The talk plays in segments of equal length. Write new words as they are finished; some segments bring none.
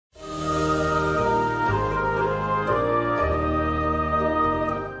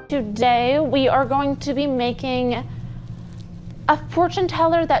today we are going to be making a fortune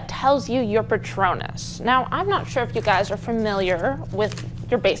teller that tells you your patronus. Now, I'm not sure if you guys are familiar with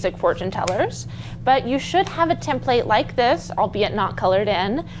your basic fortune tellers, but you should have a template like this, albeit not colored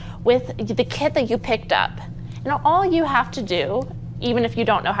in, with the kit that you picked up. And all you have to do, even if you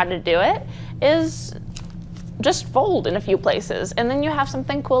don't know how to do it, is just fold in a few places. And then you have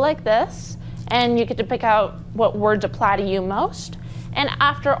something cool like this, and you get to pick out what words apply to you most. And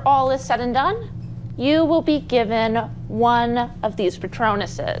after all is said and done, you will be given one of these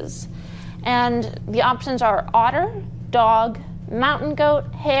patronuses. And the options are otter, dog, mountain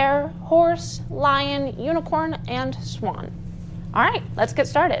goat, hare, horse, lion, unicorn, and swan. All right, let's get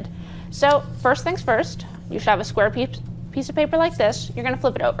started. So first things first, you should have a square piece of paper like this. You're gonna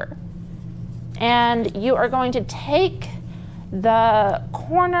flip it over. And you are going to take the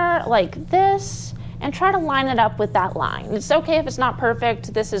corner like this and try to line it up with that line. It's okay if it's not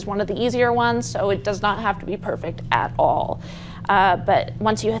perfect. This is one of the easier ones, so it does not have to be perfect at all. But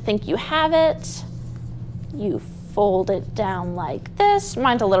once you think you have it, you fold it down like this.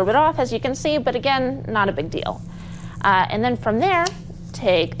 Mine's a little bit off, as you can see, but again, not a big deal. And then from there,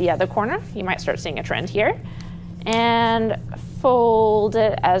 take the other corner. You might start seeing a trend here. And fold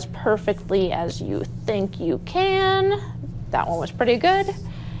it as perfectly as you think you can. That one was pretty good.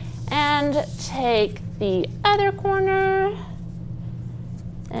 And take the other corner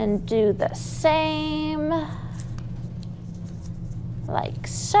and do the same, like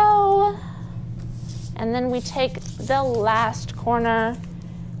so. And then we take the last corner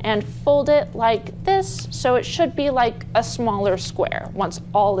and fold it like this, so it should be like a smaller square once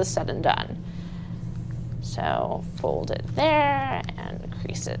all is said and done. So fold it there and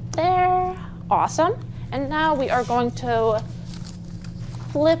crease it there. Awesome. And now we are going to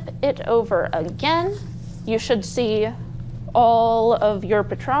flip it over again. You should see all of your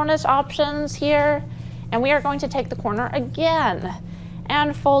patronus options here. And we are going to take the corner again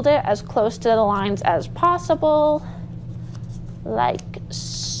and fold it as close to the lines as possible, like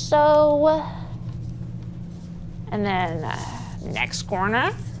so. And then next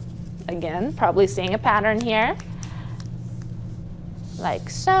corner, again, probably seeing a pattern here, like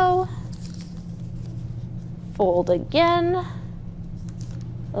so. Fold again,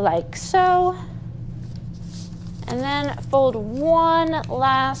 like so, and then fold one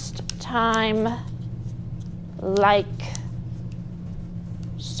last time, like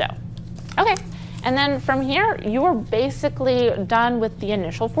so. Okay, and then from here, you are basically done with the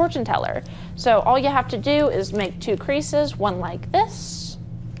initial fortune teller. So all you have to do is make two creases, one like this,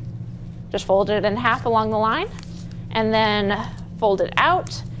 just fold it in half along the line, and then fold it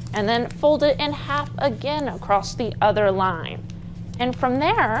out, and then fold it in half again across the other line. And from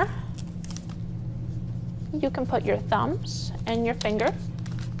there, you can put your thumbs and your finger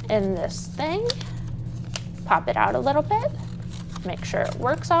in this thing, pop it out a little bit, make sure it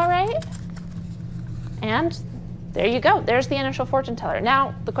works all right, and there you go. There's the initial fortune teller.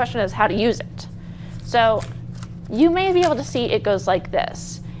 Now, the question is how to use it. So you may be able to see it goes like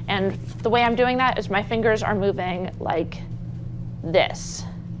this. And the way I'm doing that is my fingers are moving like this.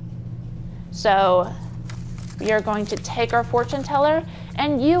 So we are going to take our fortune teller,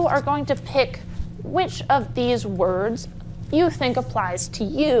 and you are going to pick which of these words you think applies to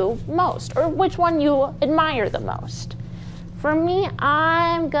you most, or which one you admire the most. For me,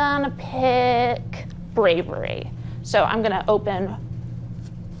 I'm gonna pick bravery. So I'm gonna open,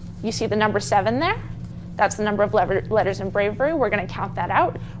 you see the number 7 there? That's the number of letters in bravery. We're gonna count that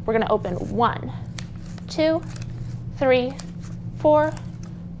out. We're gonna open 1, 2, 3, 4,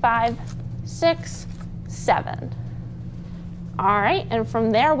 5, 6, 7. All right, and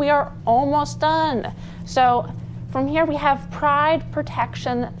from there we are almost done. So from here we have pride,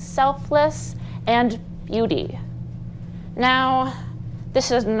 protection, selfless, and beauty. Now,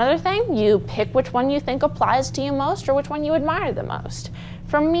 this is another thing. You pick which one you think applies to you most or which one you admire the most.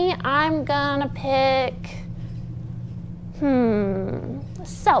 For me, I'm gonna pick,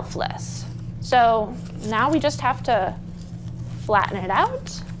 selfless. So now we just have to flatten it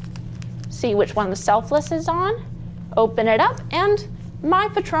out, see which one the selfless is on, open it up, and my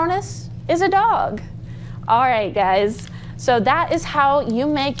patronus is a dog. All right, guys, so that is how you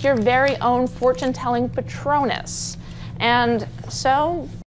make your very own fortune-telling patronus. And so